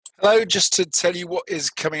Hello, just to tell you what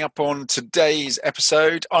is coming up on today's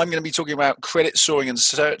episode, I'm going to be talking about credit scoring and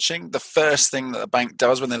searching, the first thing that a bank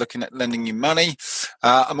does when they're looking at lending you money.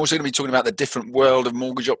 I'm also going to be talking about the different world of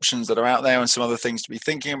mortgage options that are out there and some other things to be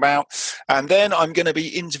thinking about. And then I'm going to be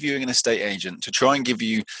interviewing an estate agent to try and give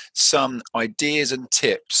you some ideas and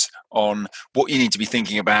tips on what you need to be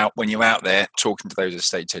thinking about when you're out there talking to those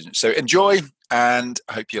estate agents. So enjoy, and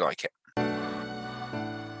I hope you like it.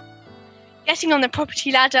 Getting on the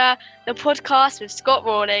Property Ladder, the podcast with Scott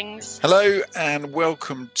Rawlings. Hello and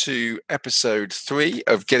welcome to episode 3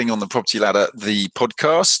 of Getting on the Property Ladder, the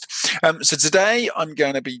podcast. So today I'm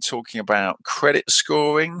going to be talking about credit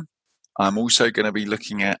scoring. I'm also going to be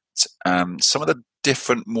looking at some of the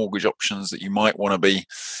different mortgage options that you might want to be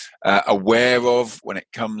aware of when it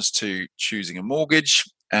comes to choosing a mortgage,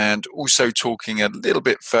 and also talking a little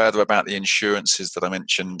bit further about the insurances that I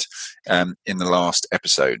mentioned in the last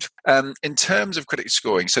episode. In terms of credit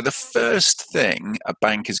scoring, so the first thing a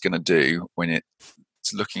bank is going to do when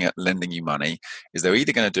it's looking at lending you money is they're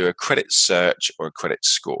either going to do a credit search or a credit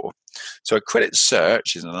score. So a credit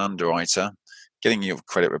search is an underwriter getting your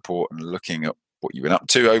credit report and looking at what you've been up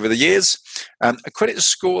to over the years. A credit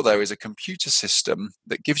score, though, is a computer system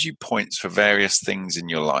that gives you points for various things in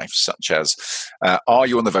your life, such as, are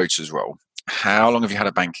you on the voters roll? How long have you had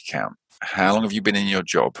a bank account? How long have you been in your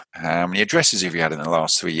job? How many addresses have you had in the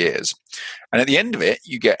last 3 years? And at the end of it,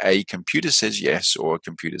 you get a computer says yes or a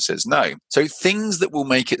computer says no. So things that will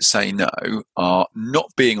make it say no are not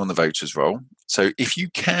being on the voters roll. So if you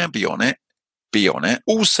can be on it, be on it.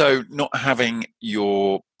 Also, not having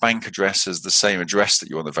your bank address as the same address that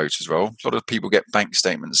you're on the voters roll. A lot of people get bank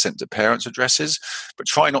statements sent to parents' addresses, but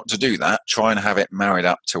try not to do that. Try and have it married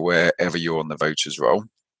up to wherever you're on the voters roll.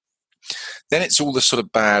 Then it's all the sort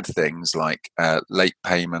of bad things like late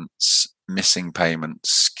payments, missing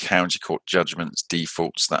payments, county court judgments,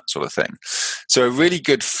 defaults, that sort of thing. So a really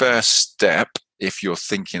good first step, if you're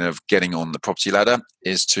thinking of getting on the property ladder,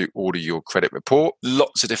 is to order your credit report.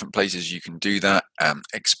 Lots of different places you can do that.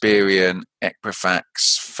 Experian,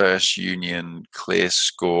 Equifax, First Union,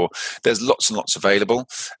 ClearScore. There's lots and lots available.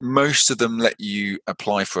 Most of them let you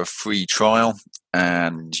apply for a free trial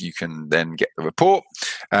and you can then get the report.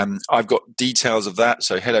 I've got details of that,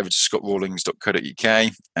 so head over to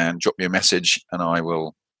scottrawlings.co.uk and drop me a message and I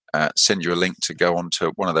will send you a link to go on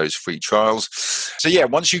to one of those free trials. So yeah,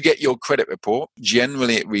 once you get your credit report,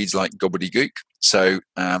 generally it reads like gobbledygook. So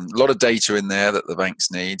a lot of data in there that the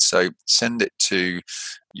banks need. So send it to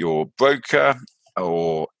your broker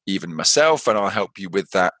or even myself and I'll help you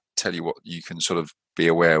with that, tell you what you can sort of be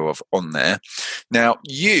aware of on there. Now,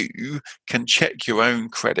 you can check your own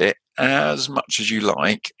credit as much as you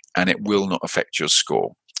like and it will not affect your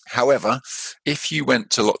score. However, if you went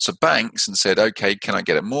to lots of banks and said, okay, can I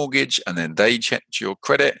get a mortgage? And then they checked your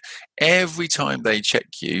credit, every time they check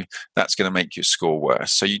you, that's going to make your score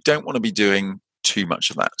worse. So you don't want to be doing too much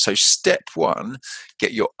of that. So step 1,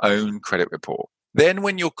 get your own credit report. Then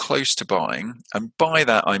when you're close to buying, and by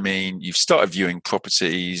that I mean you've started viewing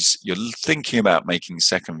properties, you're thinking about making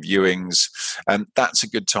second viewings, and that's a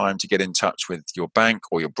good time to get in touch with your bank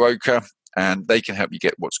or your broker, and they can help you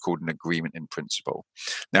get what's called an agreement in principle.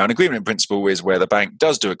 Now, an agreement in principle is where the bank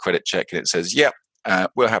does do a credit check and it says, yeah,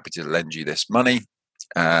 we're happy to lend you this money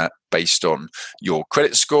based on your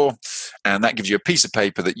credit score, and that gives you a piece of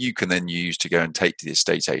paper that you can then use to go and take to the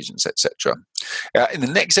estate agents, etc. In the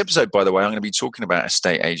next episode, by the way, I'm going to be talking about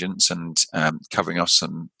estate agents and covering off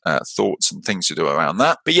some thoughts and things to do around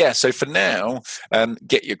that. But yeah, so for now,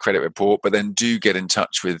 get your credit report, but then do get in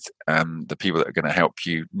touch with the people that are going to help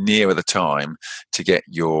you nearer the time to get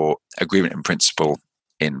your agreement in principle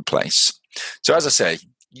in place. So as I say,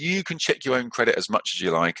 you can check your own credit as much as you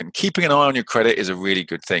like, and keeping an eye on your credit is a really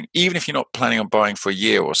good thing. Even if you're not planning on buying for a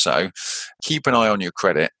year or so, keep an eye on your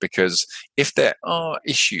credit, because if there are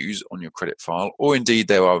issues on your credit file, or indeed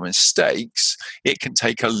there are mistakes, it can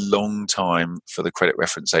take a long time for the credit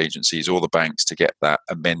reference agencies or the banks to get that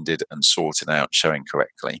amended and sorted out, showing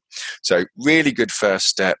correctly. So really good first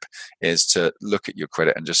step is to look at your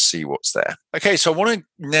credit and just see what's there. Okay, so I want to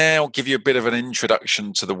now give you a bit of an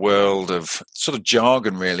introduction to the world of sort of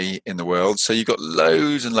jargon really in the world. So you've got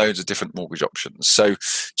loads and loads of different mortgage options. So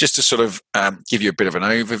just to sort of give you a bit of an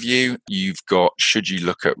overview, you've got, should you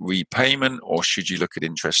look at repayment or should you look at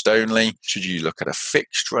interest only? Should you look at a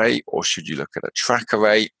fixed rate or should you look at a tracker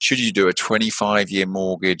rate? Should you do a 25-year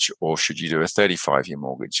mortgage or should you do a 35-year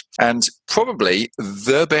mortgage? And probably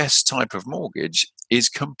the best type of mortgage is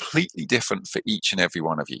completely different for each and every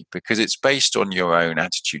one of you, because it's based on your own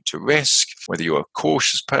attitude to risk, whether you're a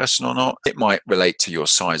cautious person or not. It might relate to your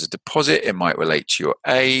size of deposit. It might relate to your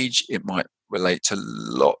age. It might relate to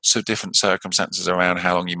lots of different circumstances around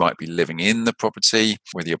how long you might be living in the property,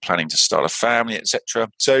 whether you're planning to start a family, etc.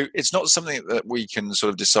 So it's not something that we can sort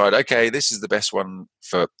of decide, okay, this is the best one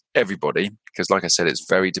for everybody, because like I said, it's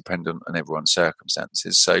very dependent on everyone's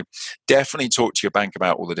circumstances. So definitely talk to your bank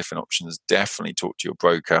about all the different options. Definitely talk to your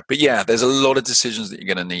broker. But yeah, there's a lot of decisions that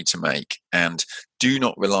you're going to need to make, and do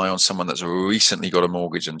not rely on someone that's recently got a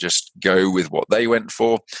mortgage and just go with what they went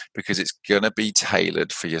for, because it's going to be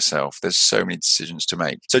tailored for yourself. There's so many decisions to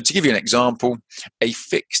make. So to give you an example, a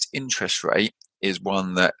fixed interest rate is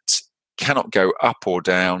one that cannot go up or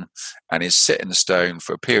down and is set in stone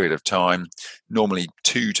for a period of time, normally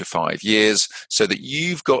 2 to 5 years, so that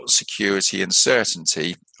you've got security and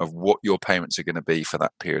certainty of what your payments are going to be for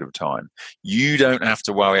that period of time. You don't have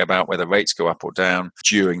to worry about whether rates go up or down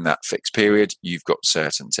during that fixed period. You've got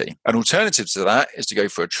certainty. An alternative to that is to go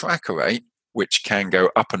for a tracker rate, which can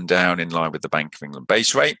go up and down in line with the Bank of England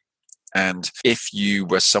base rate. And if you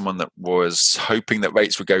were someone that was hoping that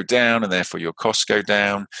rates would go down and therefore your costs go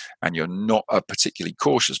down, and you're not a particularly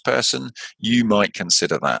cautious person, you might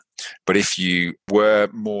consider that. But if you were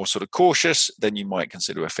more sort of cautious, then you might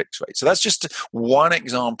consider a fixed rate. So that's just one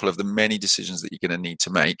example of the many decisions that you're going to need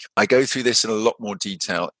to make. I go through this in a lot more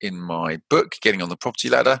detail in my book, Getting on the Property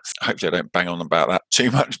Ladder. Hopefully I don't bang on about that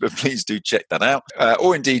too much, but please do check that out.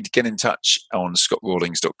 Or indeed get in touch on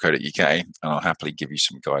scottrawlings.co.uk and I'll happily give you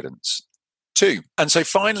some guidance too. And so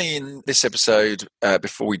finally in this episode,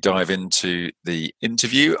 before we dive into the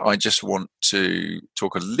interview, I just want to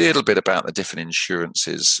talk a little bit about the different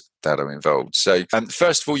insurances that are involved. So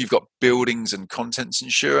first of all, you've got buildings and contents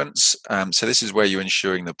insurance. So this is where you're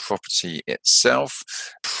insuring the property itself.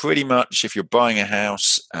 Pretty much if you're buying a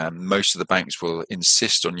house, most of the banks will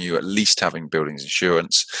insist on you at least having buildings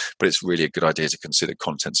insurance, but it's really a good idea to consider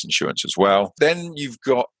contents insurance as well. Then you've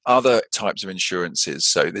got other types of insurances.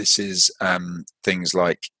 So this is things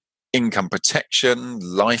like income protection,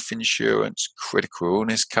 life insurance, critical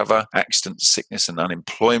illness cover, accident, sickness and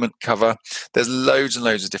unemployment cover. There's loads and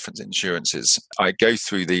loads of different insurances. I go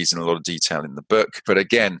through these in a lot of detail in the book, but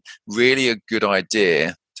again, really a good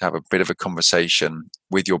idea to have a bit of a conversation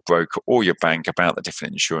with your broker or your bank about the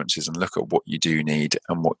different insurances and look at what you do need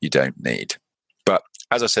and what you don't need. But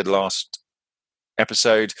as I said last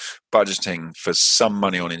episode, budgeting for some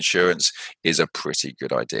money on insurance is a pretty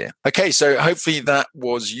good idea. Okay, so hopefully that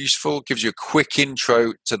was useful, gives you a quick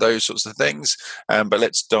intro to those sorts of things, but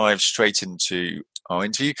let's dive straight into our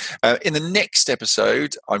interview. In the next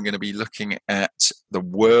episode, I'm going to be looking at the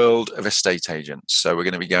world of estate agents. So we're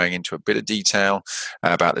going to be going into a bit of detail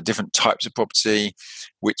about the different types of property,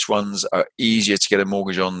 which ones are easier to get a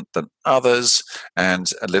mortgage on than others, and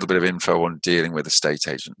a little bit of info on dealing with estate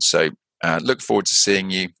agents. So look forward to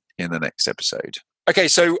seeing you in the next episode. Okay,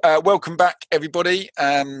 so welcome back, everybody,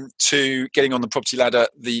 to Getting on the Property Ladder,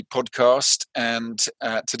 the podcast. And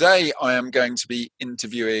today I am going to be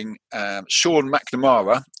interviewing Sean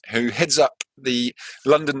McNamara, who heads up the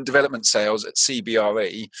London development sales at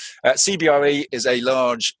CBRE. CBRE is a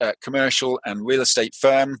large commercial and real estate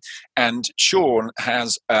firm, and Sean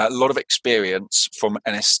has a lot of experience from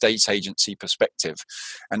an estate agency perspective.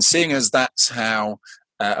 And seeing as that's how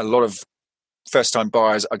a lot of first-time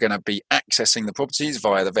buyers are going to be accessing the properties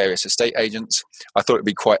via the various estate agents, I thought it'd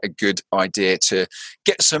be quite a good idea to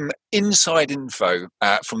get some inside info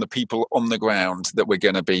from the people on the ground that we're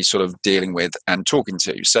going to be sort of dealing with and talking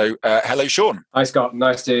to. So, hello, Sean. Hi, Scott.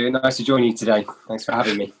 Nice to join you today. Thanks for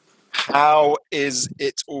having me. How is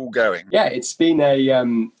it all going? Yeah, it's been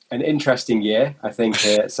an interesting year, I think,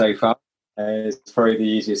 so far. It's probably the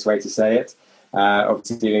easiest way to say it.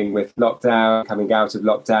 Obviously, dealing with lockdown, coming out of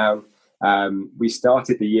lockdown. We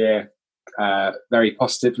started the year very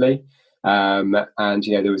positively, and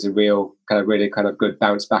there was a really good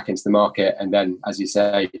bounce back into the market. And then, as you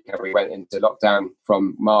say, we went into lockdown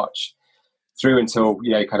from March through until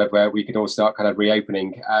where we could all start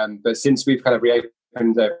reopening. But since we've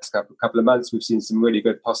reopened the past couple of months, we've seen some really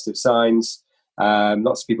good positive signs.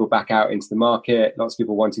 Lots of people back out into the market. Lots of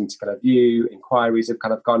people wanting to view. Inquiries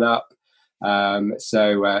have gone up.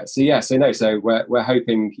 So we're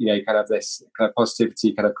hoping this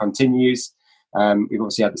positivity continues. We've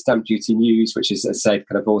obviously had the stamp duty news, which is, as I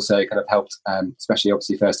said, also helped, especially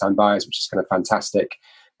obviously first time buyers, which is fantastic.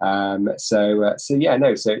 So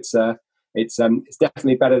it's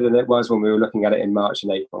definitely better than it was when we were looking at it in March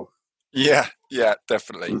and April. Yeah,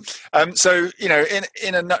 definitely. So,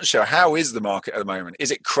 in a nutshell, how is the market at the moment?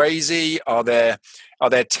 Is it crazy? Are there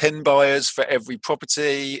 10 buyers for every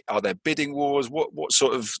property? Are there bidding wars? What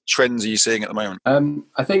sort of trends are you seeing at the moment?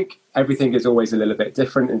 I think everything is always a little bit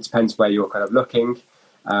different. It depends where you're looking.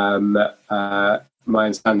 my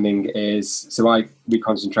understanding is, we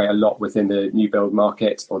concentrate a lot within the new build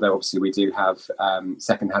market, although obviously we do have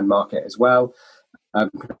second-hand market as well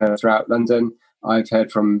throughout London. I've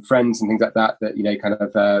heard from friends and things like that,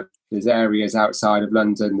 there's areas outside of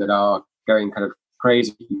London that are going kind of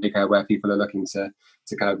crazy, where people are looking to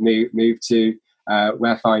kind of move to.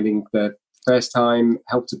 We're finding the first time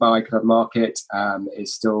Help to Buy kind of market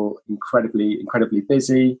is still incredibly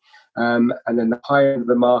busy. And then the higher end of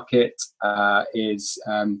the market is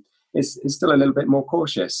still a little bit more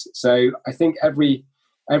cautious. So I think every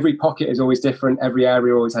pocket is always different. Every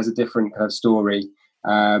area always has a different kind of story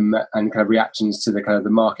and kind of reactions to the kind of the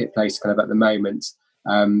marketplace kind of at the moment.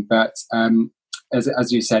 But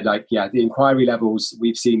as you said, the inquiry levels,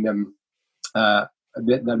 we've seen them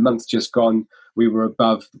the month just gone. We were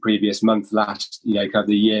above the previous month last, kind of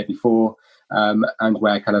the year before, and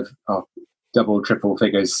we're kind of double, triple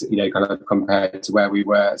figures, kind of compared to where we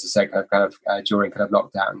were, as I said, during kind of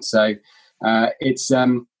lockdown. So it's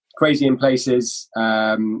crazy in places,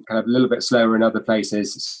 kind of a little bit slower in other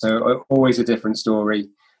places. So always a different story,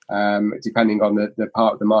 depending on the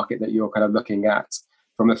part of the market that you're kind of looking at.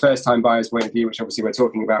 From a first-time buyer's point of view, which obviously we're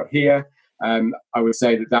talking about here, I would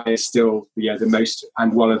say that is still the most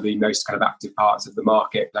and one of the most kind of active parts of the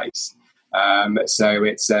marketplace. So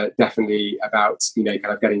it's definitely about kind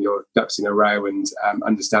of getting your ducks in a row and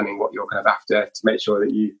understanding what you're kind of after to make sure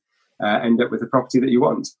that you end up with the property that you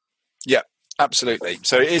want. Yeah, absolutely.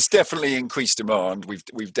 So it's definitely increased demand.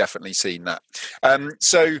 We've definitely seen that.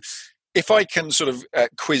 So if I can sort of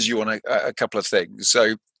quiz you on a couple of things.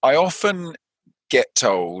 So I often get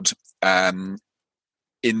told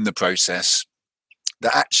in the process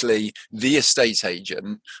that actually the estate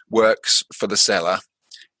agent works for the seller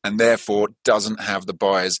and therefore doesn't have the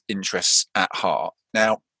buyer's interests at heart.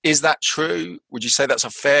 Now, is that true? Would you say that's a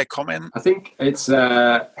fair comment? I think it's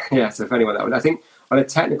it's a funny one, that one. I think on a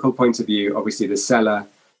technical point of view, obviously the seller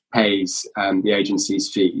pays the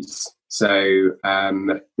agency's fees. So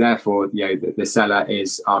therefore, the seller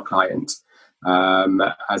is our client,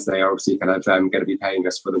 as they are obviously kind of going to be paying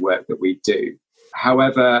us for the work that we do.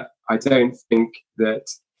 However, I don't think that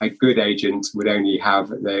a good agent would only have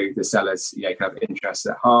the seller's kind of interests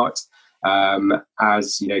at heart,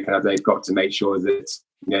 as kind of they've got to make sure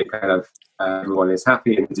that everyone is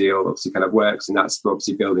happy and the deal obviously kind of works, and that's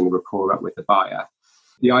obviously building a rapport up with the buyer.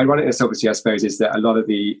 The ironicness, obviously, I suppose, is that a lot of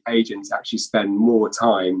the agents actually spend more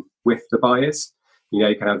time with the buyers.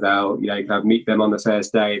 They'll kind of meet them on the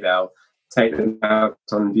first day. They'll take them out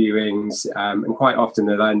on viewings, and quite often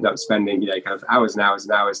they'll end up spending kind of hours and hours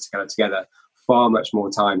and hours together, far much more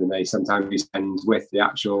time than they sometimes spend with the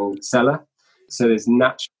actual seller. So there's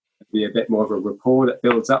naturally be a bit more of a rapport that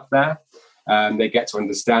builds up there. They get to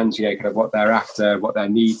understand kind of what they're after, what their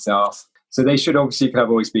needs are. So they should obviously kind of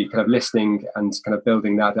always be kind of listening and kind of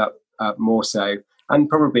building that up more so. And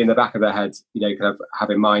probably in the back of their head, kind of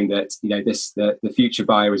have in mind that, the future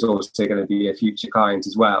buyer is also going to be a future client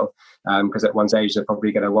as well. Because at one stage, they're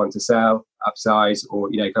probably going to want to sell, upsize, or,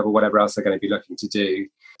 cover whatever else they're going to be looking to do.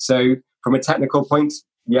 So from a technical point,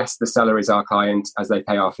 yes, the seller is our client as they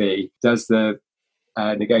pay our fee. Does the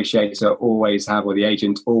negotiator always have, or the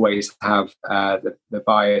agent always have the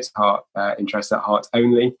buyer's interest at heart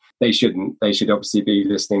only? They shouldn't. They should obviously be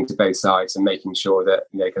listening to both sides and making sure that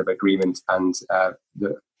kind of agreement and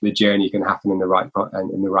the journey can happen in the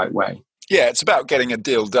right way. Yeah, it's about getting a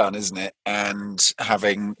deal done, isn't it? And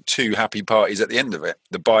having two happy parties at the end of it.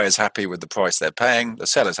 The buyer's happy with the price they're paying, the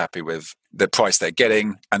seller's happy with the price they're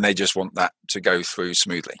getting, and they just want that to go through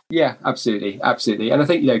smoothly. Yeah, absolutely. And I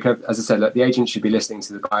think, kind of, as I said, look, the agent should be listening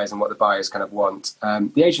to the buyers and what the buyers kind of want.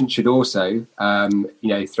 The agent should also,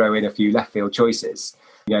 throw in a few left field choices.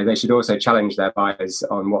 They should also challenge their buyers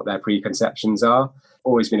on what their preconceptions are.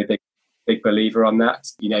 Always been a big believer on that.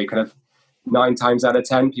 Kind of 9 times out of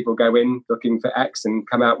 10, people go in looking for X and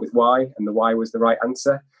come out with Y, and the Y was the right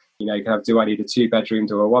answer. Kind of, do I need a 2-bedroom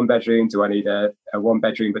or a 1-bedroom? Do I need a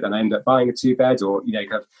 1-bedroom, but then I end up buying a 2-bed? Or,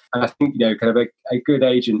 kind of, and I think, kind of a good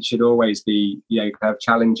agent should always be, kind of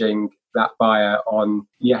challenging that buyer on,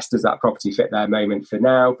 yes, does that property fit their moment for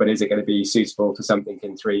now, but is it going to be suitable for something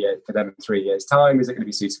in 3 years, for them in 3 years' time? Is it going to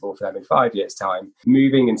be suitable for them in 5 years' time?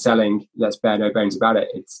 Moving and selling, let's bear no bones about it,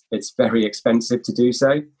 it's very expensive to do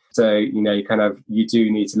so. So, kind of, you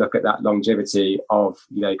do need to look at that longevity of,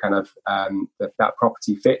 kind of that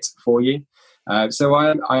property fit for you. So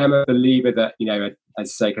I am a believer that, as I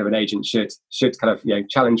say, kind of an agent should kind of,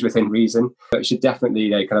 challenge within reason, but should definitely,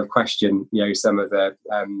 kind of question, some of the,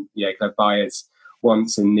 kind of buyers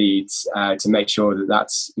wants and needs to make sure that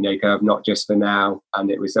that's kind of not just for now,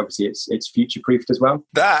 and it was obviously it's future proofed as well.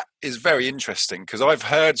 That is very interesting, because I've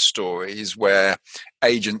heard stories where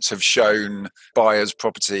agents have shown buyers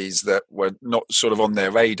properties that were not sort of on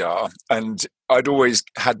their radar, and I'd always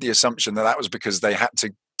had the assumption that was because they had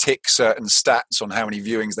to tick certain stats on how many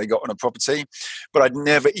viewings they got on a property, but I'd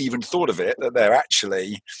never even thought of it that they're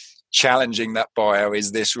actually challenging that buyer.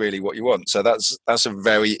 Is this really what you want? So that's a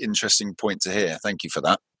very interesting point to hear. Thank you for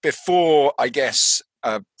that. Before, I guess,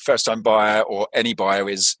 a first-time buyer or any buyer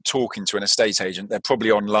is talking to an estate agent, they're probably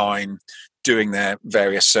online doing their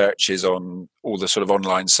various searches on all the sort of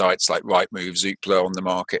online sites like Rightmove, Zoopla, On the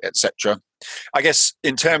Market, etc. I guess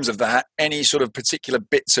in terms of that, any sort of particular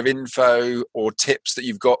bits of info or tips that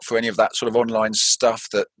you've got for any of that sort of online stuff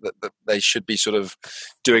that they should be sort of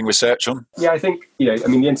doing research on? Yeah, I think,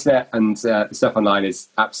 the internet and the stuff online is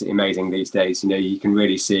absolutely amazing these days. You can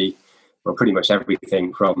really see, well, pretty much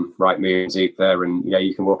everything from Rightmove and Zoopla, and,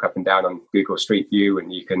 you can walk up and down on Google Street View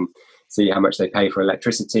and you can see how much they pay for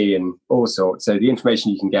electricity and all sorts. So the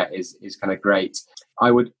information you can get is kind of great.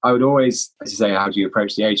 I would always, as you say, how do you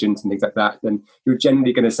approach the agent and things like that? Then you're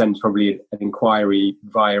generally going to send probably an inquiry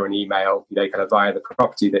via an email, kind of via the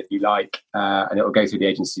property that you like, and it will go through the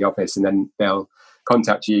agency office and then they'll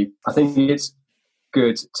contact you. I think it's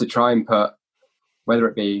good to try and put, whether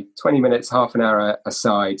it be 20 minutes, half an hour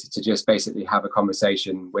aside to just basically have a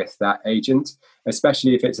conversation with that agent,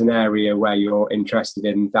 especially if it's an area where you're interested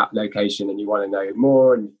in that location and you want to know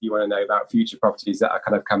more and you want to know about future properties that are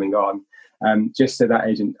kind of coming on, just so that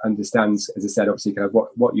agent understands, as I said, obviously kind of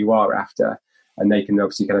what you are after, and they can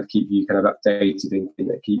obviously kind of keep you kind of updated and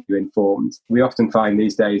keep you informed. We often find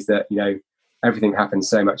these days that, everything happens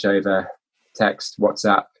so much over text,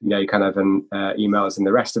 WhatsApp, kind of, and emails and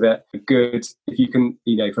the rest of it. Good if you can,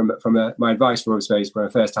 my advice for a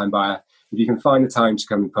first-time buyer, if you can find the time to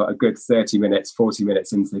come and put a good 30 minutes, 40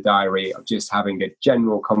 minutes into the diary of just having a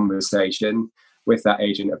general conversation with that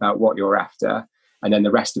agent about what you're after, and then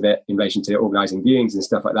the rest of it in relation to organising viewings and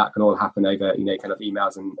stuff like that can all happen over, kind of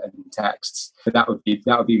emails and texts. But that would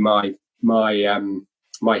be my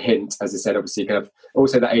hint, as I said, obviously, kind of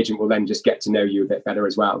also that agent will then just get to know you a bit better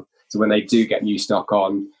as well. So when they do get new stock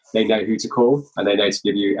on, they know who to call and they know to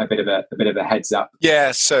give you a bit of a heads up.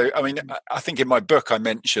 Yeah. So, I think in my book, I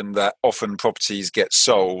mentioned that often properties get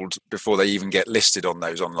sold before they even get listed on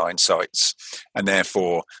those online sites. And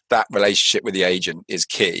therefore that relationship with the agent is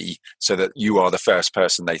key, so that you are the first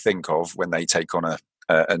person they think of when they take on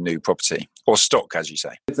a new property or stock, as you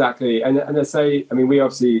say. Exactly. And I say, we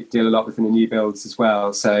obviously deal a lot within the new builds as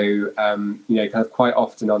well. So, kind of quite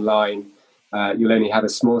often online, you'll only have a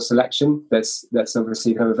small selection that's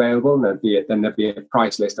obviously kind of available, and there'll be a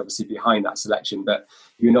price list obviously behind that selection, but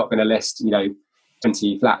you're not going to list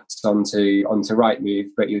 20 flats onto Rightmove,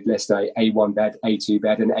 but you'd list a 1 bed, a 2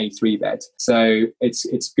 bed, and a 3 bed. So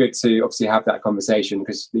it's good to obviously have that conversation,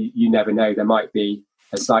 because you never know, there might be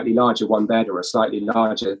a slightly larger 1 bed or a slightly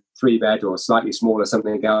larger 3 bed or slightly smaller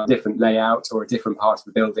something else, different layout or a different part of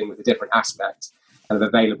the building with a different aspect kind of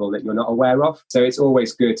available that you're not aware of. So it's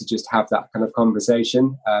always good to just have that kind of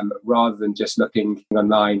conversation rather than just looking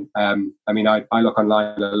online. I look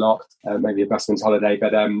online a lot, maybe a busman's holiday,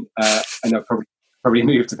 but and I've probably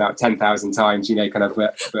moved about 10,000 times,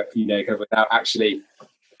 but without actually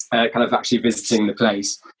actually visiting the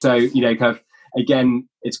place. So, again,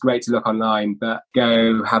 it's great to look online, but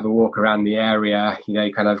go have a walk around the area,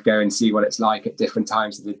 go and see what it's like at different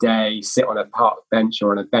times of the day, sit on a park bench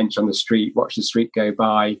or on a bench on the street, watch the street go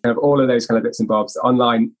by, all of those kind of bits and bobs.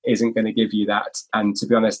 Online isn't going to give you that. And to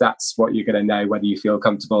be honest, that's what you're going to know whether you feel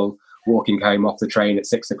comfortable walking home off the train at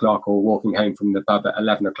 6 o'clock or walking home from the pub at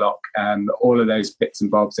 11 o'clock. All of those bits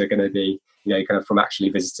and bobs are going to be, from actually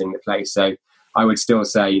visiting the place. So I would still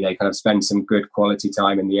say, spend some good quality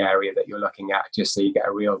time in the area that you're looking at, just so you get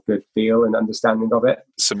a real good feel and understanding of it.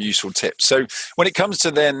 Some useful tips. So when it comes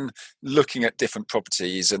to then looking at different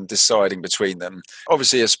properties and deciding between them,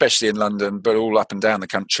 obviously, especially in London, but all up and down the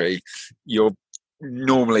country, you're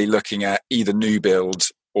normally looking at either new build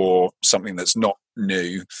or something that's not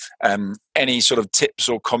new. Any sort of tips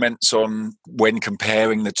or comments on when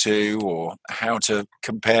comparing the two, or how to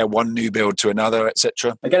compare one new build to another,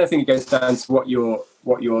 etc.? Again, I think it goes down to what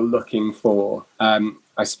you're looking for.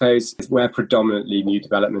 I suppose we're predominantly new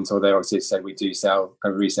developments, although obviously said we do sell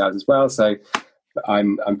kind of resales as well. So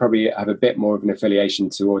I'm probably have a bit more of an affiliation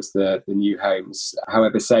towards the new homes.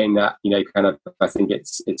 However, saying that, I think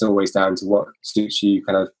it's always down to what suits you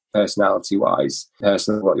kind of personality-wise,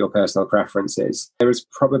 what your personal preference is. There has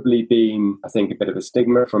probably been, I think, a bit of a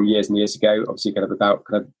stigma from years and years ago, obviously kind of about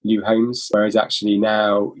kind of new homes, whereas actually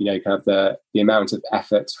now, kind of the amount of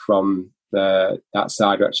effort from that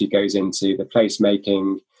side actually goes into the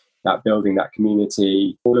placemaking, that building, that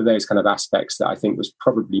community, all of those kind of aspects that I think was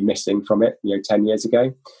probably missing from it, 10 years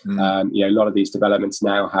ago. A lot of these developments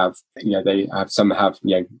now have, some have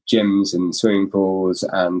gyms and swimming pools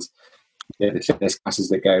and the fitness classes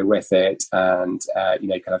that go with it, and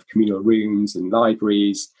kind of communal rooms and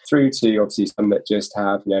libraries, through to obviously some that just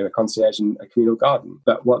have a concierge and a communal garden.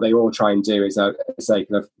 But what they all try and do is say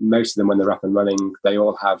kind of most of them, when they're up and running, they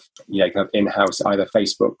all have kind of in-house either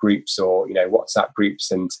Facebook groups or WhatsApp groups,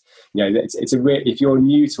 and it's if you're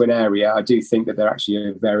new to an area, I do think that they're actually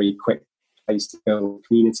a very quick place to build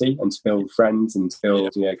community and to build friends and to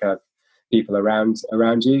build kind of people around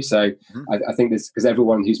you. So I think this, because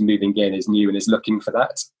everyone who's moving in is new and is looking for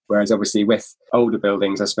that. Whereas obviously with older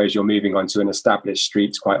buildings, I suppose you're moving onto an established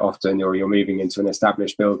street quite often, or you're moving into an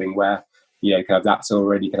established building where kind of that's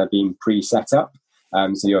already kind of been pre-set up.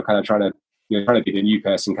 So you're kind of trying to be the new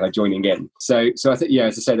person kind of joining in. So I think,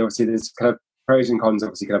 as I said, obviously there's kind of pros and cons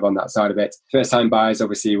obviously kind of on that side of it. First time buyers,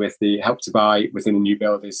 obviously, with the Help to Buy within a new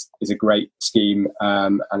build is a great scheme,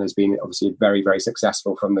 and has been obviously very, very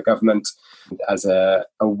successful from the government as a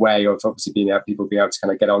way of obviously people being able to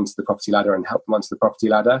kind of get onto the property ladder and help them onto the property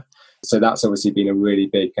ladder. So that's obviously been a really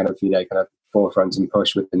big kind of kind of forefront and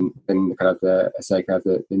push within kind of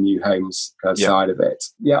the new homes kind of side of it.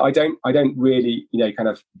 I don't really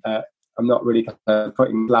I'm not really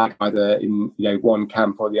putting flag either in one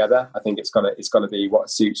camp or the other. I think it's got to be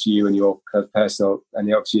what suits you and your kind of personal,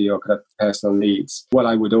 and obviously your kind of personal needs. What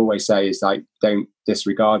I would always say is don't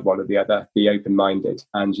disregard one or the other. Be open-minded,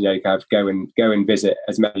 and kind of go and visit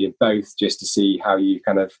as many of both, just to see how you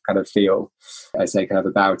kind of feel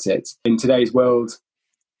about it. In today's world,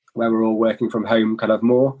 where we're all working from home kind of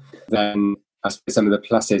more, then I suppose some of the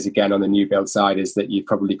pluses again on the new build side is that you've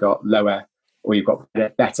probably got lower, or you've got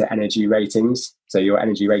better energy ratings. So your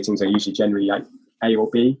energy ratings are usually generally like A or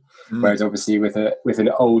B, whereas obviously with an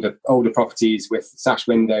older properties with sash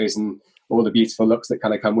windows and all the beautiful looks that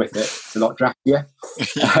kind of come with it, it's a lot draftier.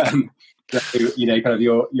 So, kind of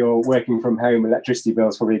your working from home electricity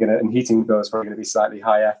bills and heating bills probably going to be slightly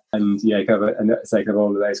higher, and kind of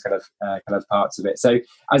all of those kind of parts of it. So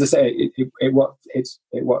as I say, it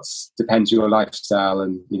depends your lifestyle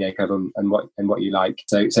and kind of and what you like.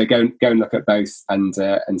 So go and look at both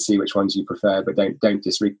and see which ones you prefer, but don't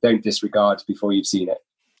disregard before you've seen it.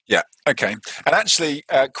 Yeah. Okay. And actually,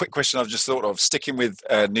 a quick question I've just thought of, sticking with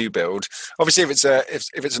new build. Obviously, if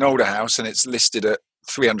it's an older house and it's listed at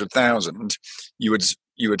 300,000, you would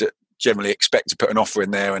generally expect to put an offer in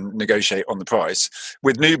there and negotiate on the price.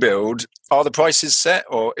 With new build, are the prices set,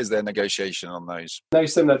 or is there negotiation on those? No,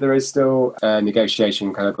 similar. There is still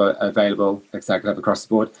negotiation kind of available kind of across the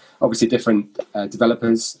board. Obviously, different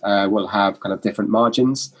developers will have kind of different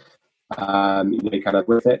margins, kind of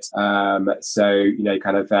with it. But as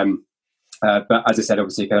I said,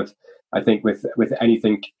 obviously, kind of, I think with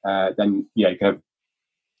anything, then kind of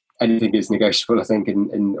anything is negotiable, I think,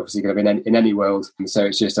 in obviously kind of in any world. And so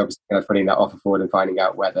it's just obviously kind of putting that offer forward and finding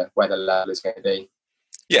out where the level is going to be.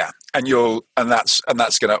 Yeah, and that's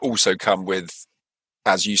going to also come with,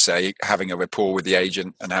 as you say, having a rapport with the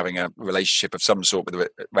agent and having a relationship of some sort with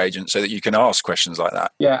the agent, so that you can ask questions like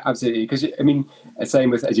that. Yeah, absolutely. Because I mean,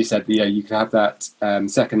 same with, as you said, you could have that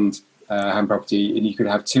second hand property, and you could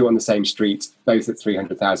have two on the same street, both at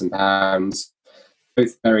 £300,000,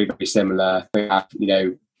 both very, very similar. We have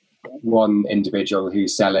one individual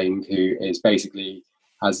who's selling, who is basically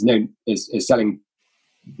is selling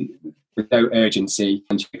with no urgency,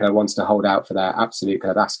 and kind of wants to hold out for their absolute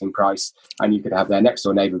kind of asking price. And you could have their next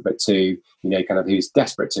door neighbour, but two, kind of who's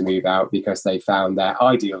desperate to move out because they found their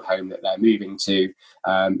ideal home that they're moving to,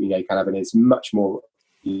 kind of, and is much more,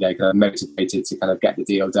 kind of motivated to kind of get the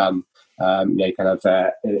deal done, kind of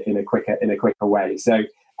in a quicker way. So,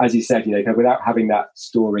 as you said, kind of without having that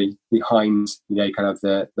story behind, kind of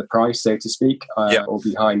the price, so to speak, or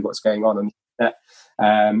behind what's going on the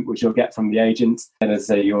internet, which you'll get from the agent. And as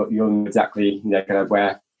I say, you'll know exactly, kind of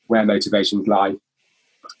where motivations lie,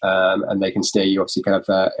 and they can steer you, obviously, kind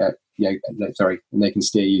of, and they can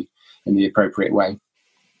steer you in the appropriate way.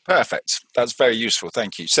 Perfect. That's very useful.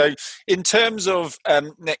 Thank you. So in terms of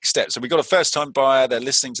next steps, so we've got a first-time buyer, they're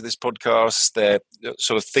listening to this podcast, they're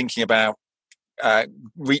sort of thinking about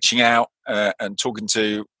reaching out and talking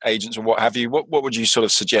to agents or what have you. What would you sort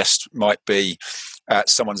of suggest might be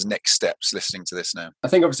someone's next steps listening to this now? I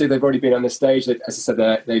think obviously they've already been on this stage. As I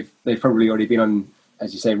said, they've probably already been on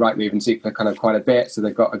as you say, Rightmove and Zoopla kind of quite a bit, so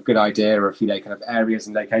they've got a good idea of kind of areas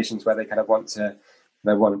and locations where they kind of want to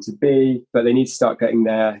be, but they need to start getting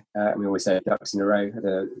there. We always say ducks in a row. I don't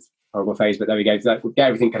know, it's a horrible phase, but there we go. We'll get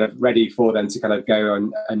everything kind of ready for them to kind of go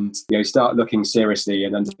on and start looking seriously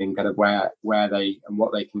and understanding kind of where they and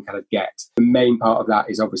what they can kind of get. The main part of that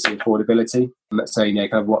is obviously affordability. So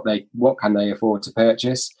kind of what can they afford to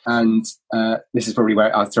purchase, and this is probably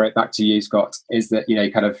where I'll throw it back to you, Scott. Is that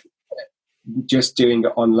kind of just doing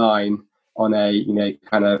it online on a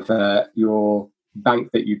kind of your bank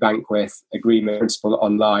that you bank with agreement principle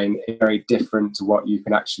online is very different to what you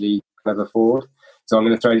can actually kind of afford. So I'm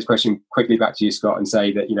going to throw this question quickly back to you, Scott, and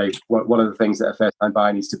say that one of the things that a first-time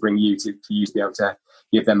buyer needs to bring you for you to be able to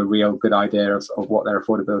give them a real good idea of what their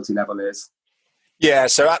affordability level is. Yeah,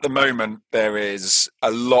 so at the moment, there is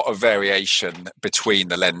a lot of variation between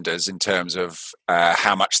the lenders in terms of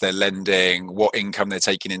how much they're lending, what income they're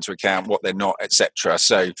taking into account, what they're not, etc.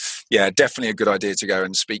 So, yeah, definitely a good idea to go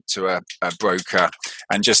and speak to a broker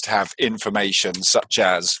and just have information such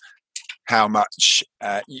as how much,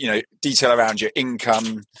 detail around your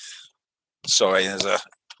income. Sorry, there's a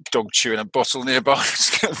dog chewing a bottle nearby. I'm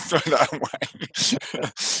just going to throw that away.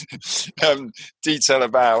 Detail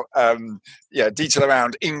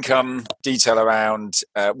around income, detail around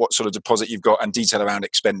what sort of deposit you've got, and detail around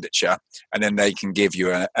expenditure, and then they can give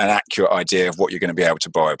you an accurate idea of what you're going to be able to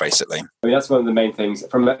borrow, basically. I mean, that's one of the main things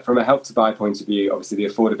from a help to buy point of view. Obviously, the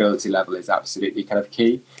affordability level is absolutely kind of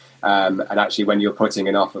key, and actually, when you're putting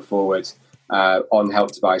an offer forward on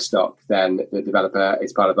help to buy stock, then the developer,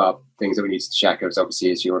 it's part of our things that we need to check as obviously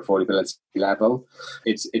is your affordability level.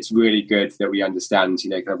 It's really good that we understand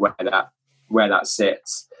kind of where that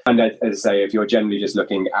sits. And as I say, if you're generally just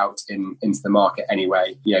looking out into the market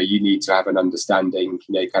anyway, you need to have an understanding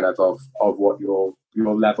kind of what your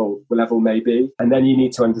level may be. And then you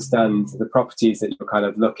need to understand the properties that you're kind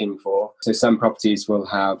of looking for. So some properties will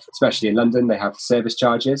have, especially in London, they have service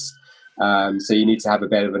charges. So you need to have a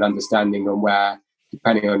bit of an understanding on where,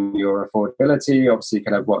 depending on your affordability, obviously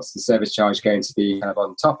kind of what's the service charge going to be kind of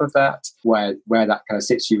on top of that, where that kind of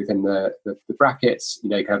sits you within the brackets,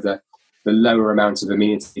 kind of the lower amount of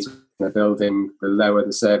amenities in a building, the lower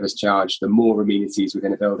the service charge, the more amenities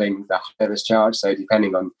within a building, the higher service charge. So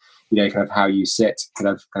depending on, kind of how you sit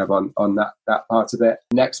kind of on that part of it.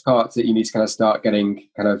 Next part that you need to kind of start getting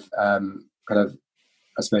kind of I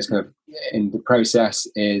suppose kind of in the process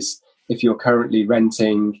is, if you're currently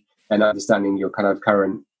renting, and understanding your kind of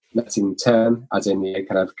current letting term, as in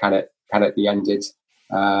kind of can it be ended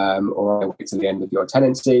or wait till the end of your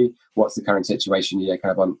tenancy? What's the current situation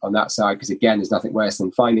kind of on that side? Because again, there's nothing worse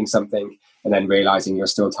than finding something and then realizing you're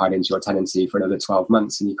still tied into your tenancy for another 12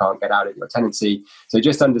 months and you can't get out of your tenancy. So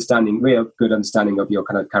just real good understanding of your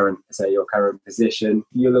kind of current position.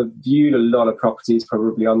 You'll have viewed a lot of properties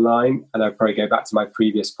probably online, and I'll probably go back to my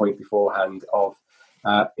previous point beforehand of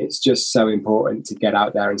it's just so important to get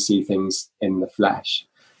out there and see things in the flesh.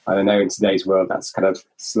 I don't know, in today's world, that's kind of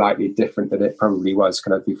slightly different than it probably was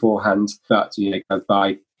kind of beforehand. But kind of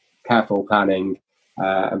by careful planning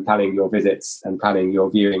and planning your visits and planning your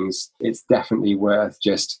viewings, it's definitely worth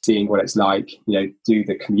just seeing what it's like. Do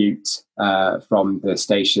the commute from the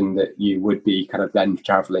station that you would be kind of then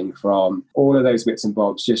travelling from. All of those bits and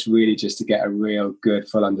bobs, just to get a real good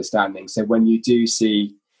full understanding. So when you do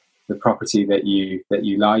see the property that you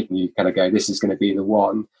like and you kind of go, this is going to be the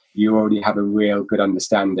one, you already have a real good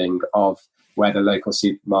understanding of where the local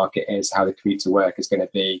supermarket is, how the commute to work is going to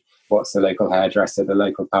be, what's the local hairdresser, the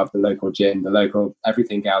local pub, the local gym, the local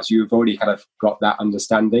everything else. You've already kind of got that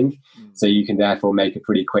understanding, so you can therefore make a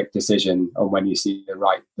pretty quick decision on when you see the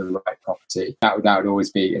right property. That would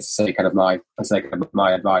always be, as I say, kind of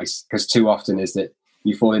my advice, because too often is that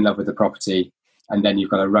you fall in love with the property and then you've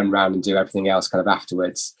got to run around and do everything else kind of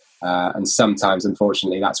afterwards. And sometimes,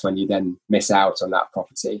 unfortunately, that's when you then miss out on that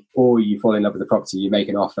property. Or you fall in love with the property, you make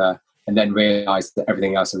an offer, and then realise that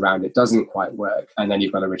everything else around it doesn't quite work. And then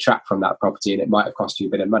you've got to retract from that property, and it might have cost you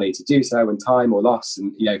a bit of money to do so, and time or loss,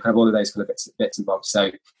 and kind of all of those kind of bits and bobs.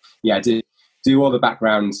 So, yeah, do all the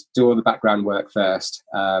background work first.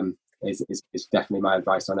 Is definitely my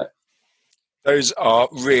advice on it. Those are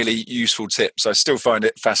really useful tips. I still find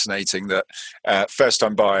it fascinating that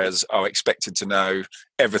first-time buyers are expected to know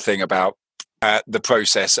everything about the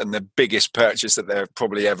process and the biggest purchase that they're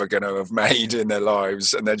probably ever going to have made in their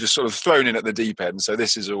lives, and they're just sort of thrown in at the deep end. So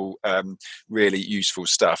this is all really useful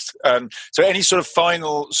stuff. So any sort of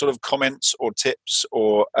final sort of comments or tips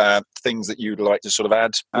or things that you'd like to sort of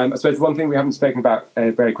add? I suppose one thing we haven't spoken about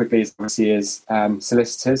very quickly is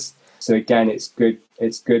solicitors. So again, it's good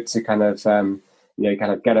to kind of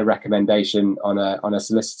kind of get a recommendation on a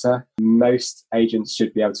solicitor. Most agents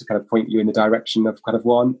should be able to kind of point you in the direction of kind of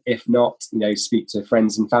one. If not, speak to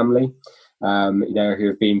friends and family, who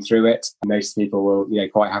have been through it. Most people will,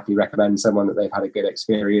 quite happily recommend someone that they've had a good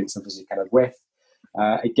experience, obviously, kind of with.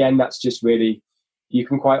 Again, that's just really, you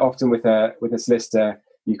can quite often with a solicitor,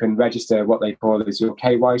 you can register what they call as your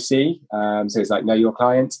KYC. So it's like know your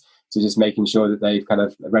client. So just making sure that they've kind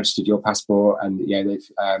of registered your passport and they've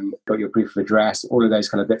got your proof of address, all of those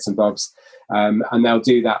kind of bits and bobs, and they'll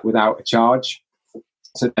do that without a charge.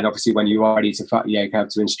 So then, obviously, when you are ready to kind of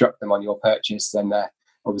to instruct them on your purchase, then they're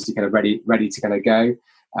obviously kind of ready to kind of go,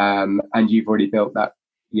 and you've already built that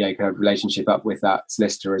kind of relationship up with that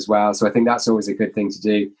solicitor as well. So I think that's always a good thing to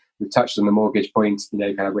do. We've touched on the mortgage point,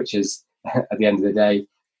 kind of which is at the end of the day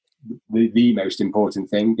the most important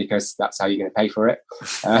thing, because that's how you're going to pay for it.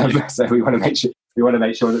 So we want to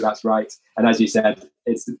make sure that that's right. And as you said,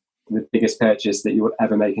 it's the biggest purchase that you will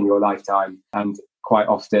ever make in your lifetime. And quite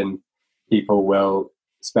often people will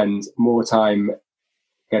spend more time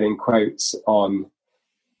getting quotes on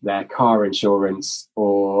their car insurance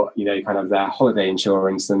or kind of their holiday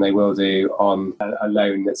insurance than they will do on a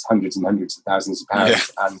loan that's hundreds and hundreds of thousands of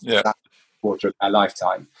pounds, and that's a quarter of their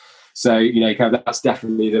lifetime. So, kind of that's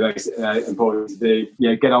definitely the most important to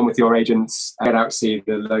do. Get on with your agents, get out, see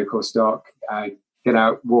the local stock, get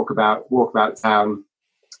out, walk about town,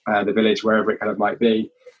 the village, wherever it kind of might be.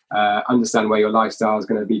 Understand where your lifestyle is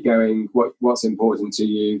going to be going, what's important to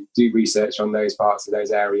you, do research on those parts of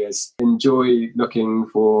those areas. Enjoy looking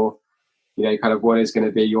for, kind of what is going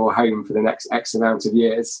to be your home for the next X amount of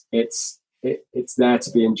years. It's there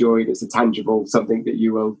to be enjoyed. It's a tangible, something that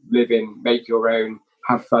you will live in, make your own,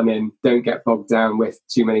 have fun in. Don't get bogged down with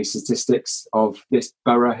too many statistics of this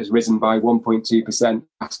borough has risen by 1.2%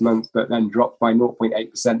 last month, but then dropped by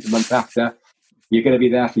 0.8% the month after. You're going to be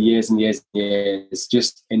there for years and years and years.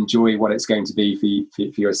 Just enjoy what it's going to be for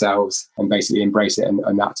yourselves, and basically embrace it.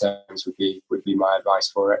 And that terms would be my advice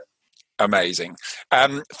for it. Amazing.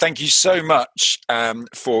 Thank you so much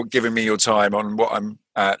for giving me your time on what I'm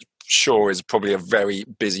sure is probably a very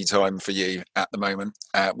busy time for you at the moment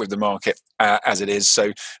with the market as it is.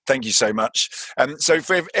 So thank you so much. So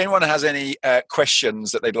if anyone has any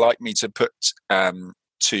questions that they'd like me to put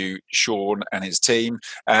to Sean and his team,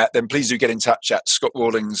 then please do get in touch at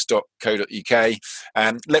scottrawlings.co.uk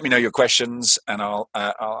and let me know your questions, and I'll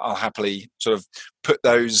happily sort of put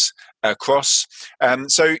those across.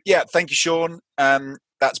 So yeah, thank you, Sean.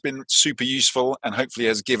 That's been super useful and hopefully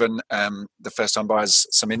has given the first-time buyers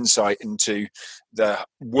some insight into the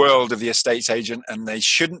world of the estate agent, and they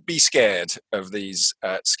shouldn't be scared of these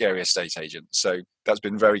scary estate agents. So that's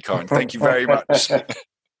been very kind. Thank you very much.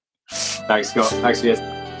 Thanks, Scott. Thanks for your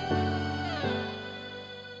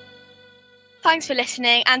Thanks for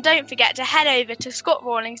listening, and don't forget to head over to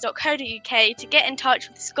scottrawlings.co.uk to get in touch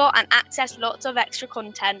with Scott and access lots of extra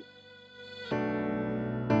content.